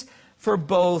peace for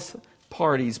both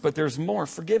parties, but there's more.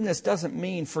 Forgiveness doesn't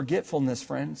mean forgetfulness,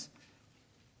 friends.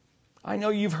 I know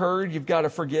you've heard you've got to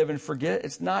forgive and forget.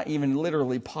 It's not even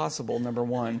literally possible, number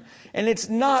one. And it's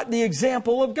not the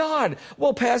example of God.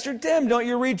 Well, Pastor Tim, don't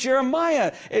you read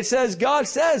Jeremiah? It says, God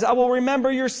says, I will remember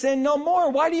your sin no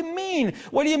more. Why do you mean?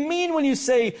 What do you mean when you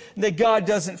say that God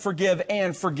doesn't forgive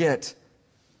and forget?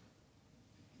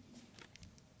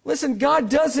 Listen, God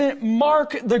doesn't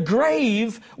mark the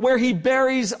grave where he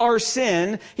buries our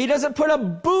sin. He doesn't put a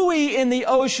buoy in the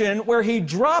ocean where he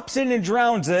drops it and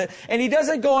drowns it. And he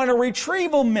doesn't go on a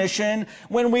retrieval mission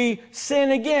when we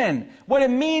sin again. What it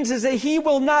means is that he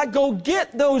will not go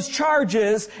get those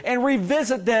charges and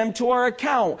revisit them to our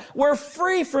account. We're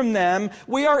free from them.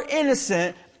 We are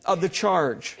innocent of the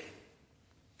charge.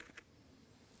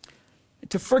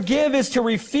 To forgive is to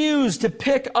refuse to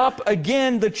pick up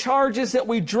again the charges that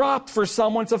we dropped for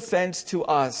someone's offense to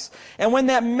us. And when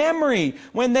that memory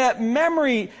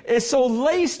is so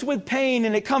laced with pain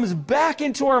and it comes back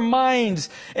into our minds,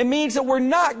 it means that we're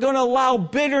not going to allow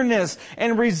bitterness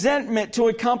and resentment to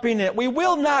accompany it. We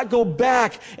will not go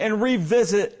back and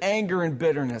revisit anger and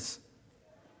bitterness.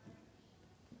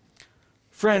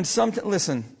 Friends,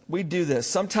 listen, we do this.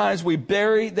 Sometimes we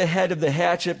bury the head of the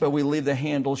hatchet, but we leave the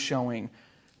handle showing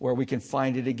where we can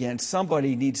find it again.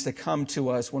 Somebody needs to come to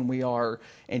us when we are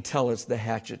and tell us the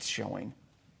hatchet's showing.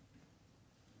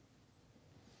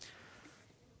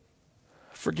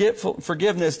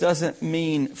 Forgiveness doesn't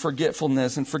mean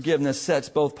forgetfulness, and forgiveness sets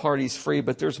both parties free,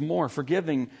 but there's more.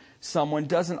 Forgiving someone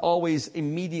doesn't always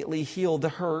immediately heal the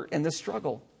hurt and the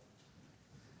struggle.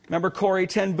 Remember Corrie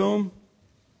ten Boom?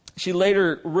 She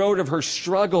later wrote of her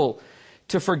struggle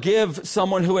to forgive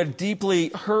someone who had deeply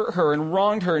hurt her and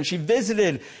wronged her. And she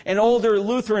visited an older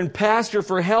Lutheran pastor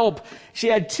for help. She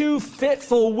had 2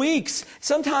 fitful weeks.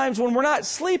 Sometimes when we're not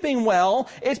sleeping well,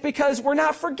 it's because we're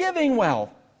not forgiving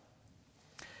well.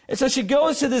 And so she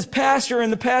goes to this pastor,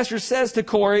 and the pastor says to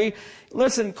Corrie,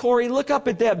 listen, Corrie, look up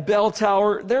at that bell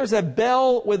tower. There's a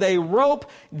bell with a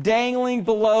rope dangling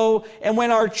below. And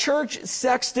when our church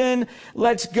sexton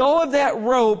lets go of that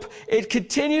rope, it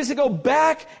continues to go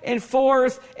back and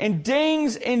forth and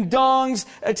dings and dongs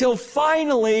until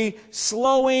finally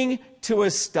slowing to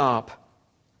a stop.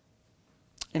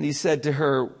 And he said to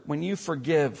her, when you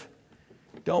forgive,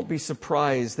 don't be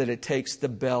surprised that it takes the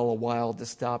bell a while to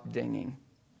stop dinging.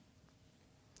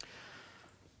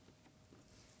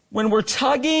 When we're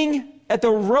tugging at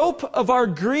the rope of our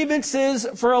grievances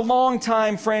for a long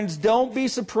time, friends, don't be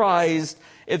surprised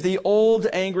if the old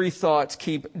angry thoughts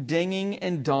keep dinging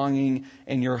and donging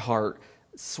in your heart.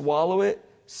 Swallow it,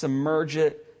 submerge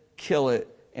it, kill it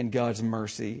in God's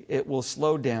mercy. It will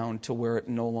slow down to where it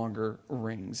no longer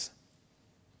rings.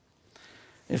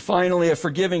 And finally, a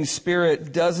forgiving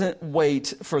spirit doesn't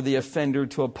wait for the offender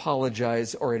to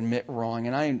apologize or admit wrong.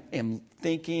 And I am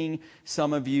thinking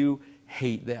some of you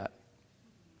hate that.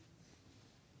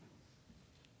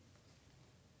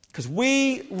 Because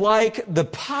we like the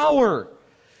power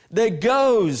that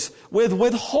goes with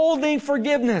withholding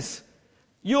forgiveness.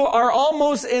 You are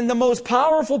almost in the most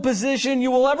powerful position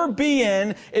you will ever be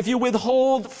in if you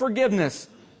withhold forgiveness.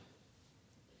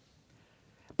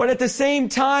 But at the same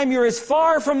time, you're as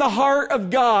far from the heart of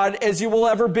God as you will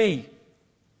ever be.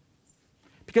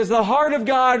 Because the heart of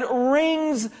God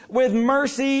rings with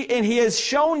mercy, and He has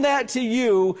shown that to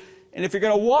you And if you're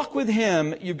going to walk with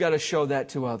Him, you've got to show that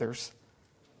to others.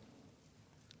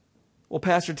 Well,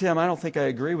 Pastor Tim, I don't think I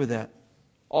agree with that.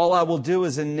 All I will do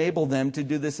is enable them to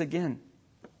do this again.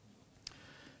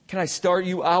 Can I start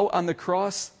you out on the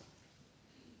cross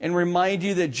and remind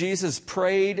you that Jesus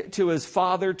prayed to His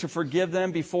Father to forgive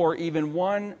them before even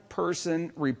one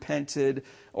person repented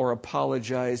or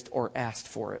apologized or asked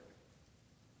for it?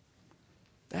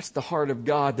 That's the heart of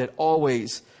God that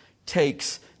always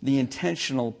takes the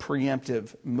intentional,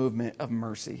 preemptive movement of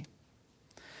mercy.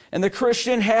 And the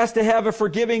Christian has to have a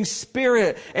forgiving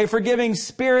spirit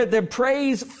that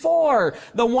prays for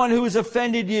the one who has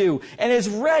offended you and is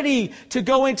ready to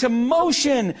go into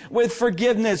motion with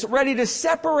forgiveness, ready to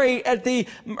separate at the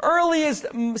earliest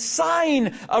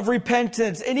sign of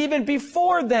repentance, and even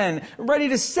before then, ready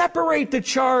to separate the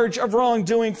charge of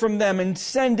wrongdoing from them and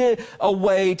send it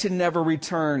away to never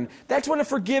return. That's what a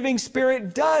forgiving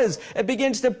spirit does. It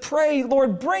begins to pray,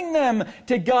 Lord, bring them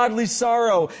to godly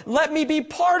sorrow. Let me be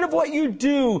part of what you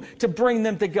do to bring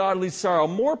them to godly sorrow.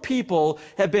 More people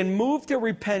have been moved to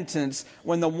repentance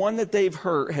when the one that they've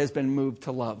hurt has been moved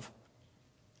to love.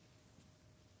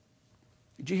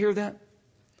 Did you hear that?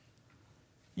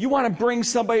 You want to bring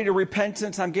somebody to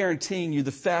repentance? I'm guaranteeing you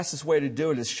the fastest way to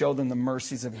do it is show them the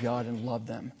mercies of God and love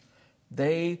them.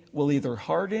 They will either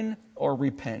harden or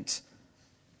repent.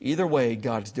 Either way,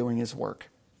 God's doing His work.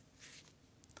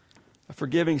 A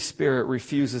forgiving spirit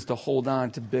refuses to hold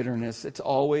on to bitterness. It's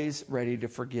always ready to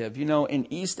forgive. You know, in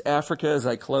East Africa, as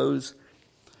I close,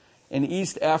 in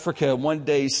East Africa, one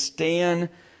day Stan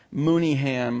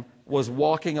Mooneyham was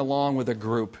walking along with a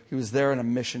group. He was there on a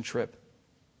mission trip.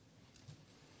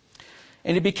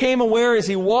 And he became aware as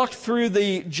he walked through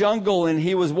the jungle and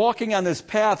he was walking on this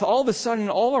path, all of a sudden,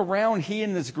 all around he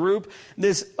and this group,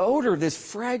 this odor, this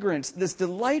fragrance, this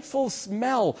delightful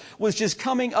smell was just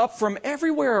coming up from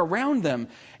everywhere around them.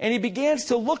 And he begins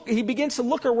to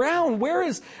look around.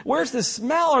 Where's the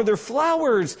smell? Are there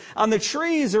flowers on the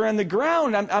trees or on the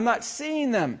ground? I'm not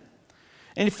seeing them.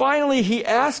 And finally he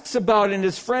asks about it, and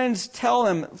his friends tell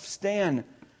him, Stan,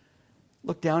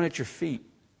 look down at your feet.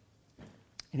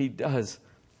 And he does.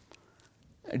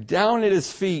 Down at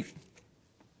his feet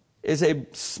is a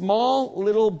small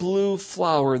little blue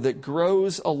flower that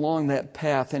grows along that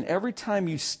path. And every time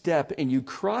you step and you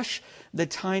crush the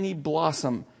tiny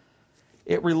blossom,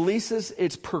 it releases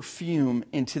its perfume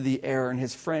into the air. And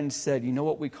his friend said, you know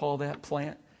what we call that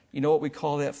plant? You know what we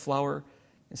call that flower?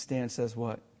 And Stan says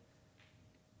what?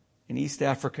 In East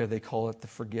Africa, they call it the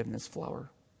forgiveness flower.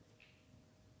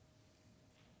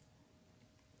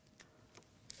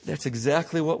 That's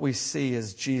exactly what we see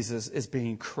as Jesus is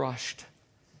being crushed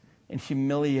and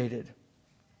humiliated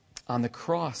on the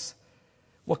cross.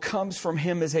 What comes from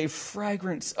Him is a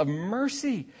fragrance of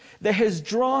mercy that has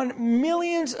drawn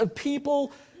millions of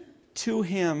people to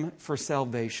Him for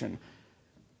salvation.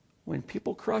 When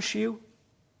people crush you,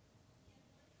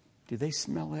 do they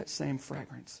smell that same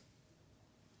fragrance?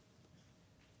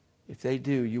 If they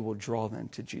do, you will draw them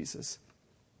to Jesus.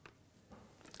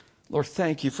 Lord,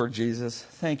 thank you for Jesus.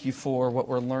 Thank you for what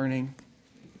we're learning.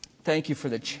 Thank you for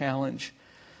the challenge.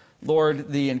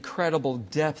 Lord, the incredible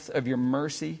depth of your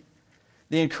mercy,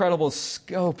 the incredible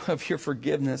scope of your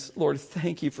forgiveness. Lord,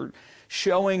 thank you for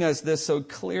showing us this so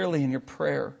clearly in your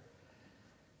prayer.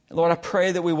 Lord, I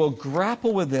pray that we will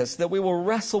grapple with this, that we will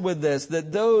wrestle with this,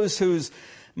 that those whose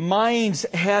minds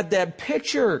had that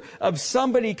picture of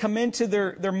somebody come into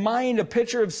their mind, a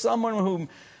picture of someone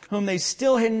whom they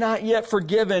still had not yet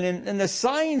forgiven. And the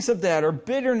signs of that are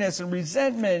bitterness and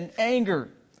resentment and anger.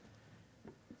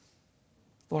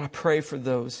 Lord, I pray for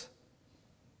those,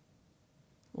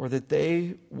 Lord, that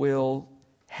they will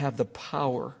have the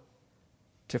power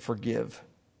to forgive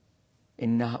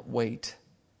and not wait.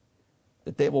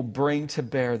 That they will bring to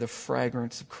bear the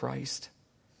fragrance of Christ,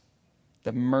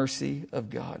 the mercy of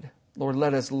God. Lord,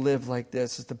 let us live like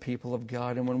this as the people of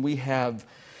God. And when we have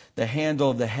the handle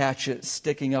of the hatchet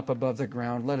sticking up above the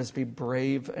ground, let us be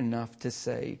brave enough to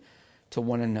say to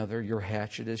one another, your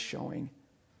hatchet is showing.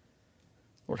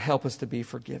 Lord, help us to be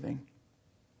forgiving.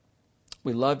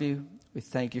 We love you. We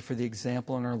thank you for the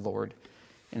example in our Lord.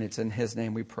 And it's in His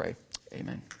name we pray.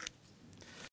 Amen.